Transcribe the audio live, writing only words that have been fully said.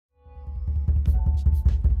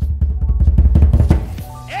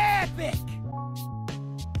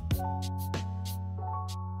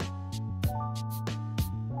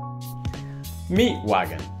Meet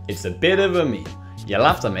Wagon. It's a bit of a meme. You'll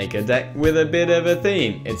have to make a deck with a bit of a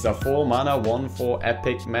theme. It's a 4 mana 1/4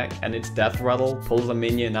 epic mech and its death rattle pulls a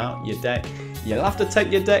minion out your deck. You'll have to take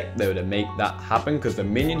your deck though to make that happen because the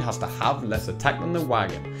minion has to have less attack than the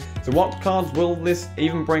Wagon. So what cards will this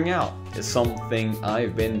even bring out? Is something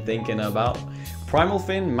I've been thinking about. Primal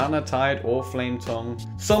Fin, Mana Tide or Flame Tongue,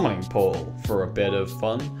 Summoning Portal for a bit of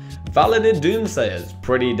fun. Validated Doomsayers,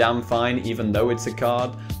 pretty damn fine even though it's a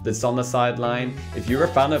card that's on the sideline. If you're a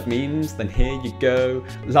fan of memes, then here you go.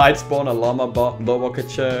 Lightspawn, a Llama Bot,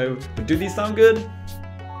 Lobokacho. But do these sound good?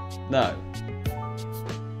 No.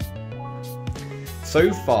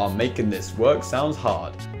 So far, making this work sounds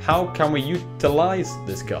hard. How can we utilize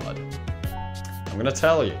this card? I'm gonna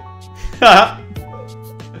tell you.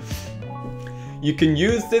 You can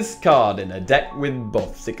use this card in a deck with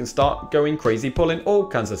buffs. It can start going crazy, pulling all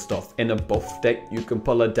kinds of stuff. In a buff deck, you can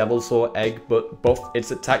pull a Devil's Saw Egg, but buff its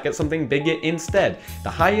attack at something bigger instead. The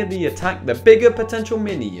higher the attack, the bigger potential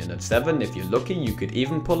minion. At 7, if you're lucky, you could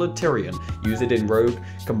even pull a Tyrion. Use it in Rogue,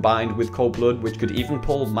 combined with Cold Blood, which could even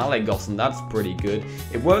pull Malagos, and that's pretty good.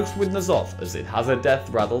 It works with N'Zoth, as it has a death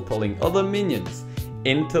rattle, pulling other minions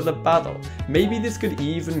into the battle. Maybe this could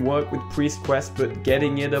even work with Priest Quest, but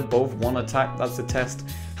getting it above 1 attack, that's a test.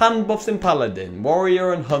 Hand buffs in Paladin,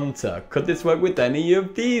 Warrior and Hunter. Could this work with any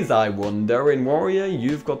of these, I wonder? In Warrior,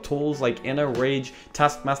 you've got tools like Inner Rage,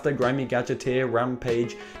 Taskmaster, Grimy Gadgeteer,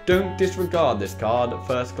 Rampage. Don't disregard this card at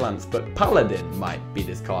first glance, but Paladin might be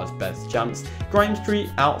this card's best chance. Grime Street,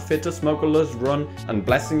 Outfitter, Smuggler's Run, and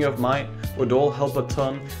Blessing of Might would all help a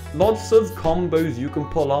ton. Lots of combos you can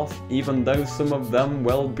pull off, even though some of them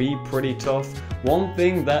will be pretty tough. One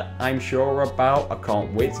thing that I'm sure about, I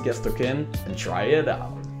can't wait to get stuck in and try it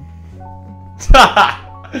out.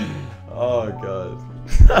 Oh god.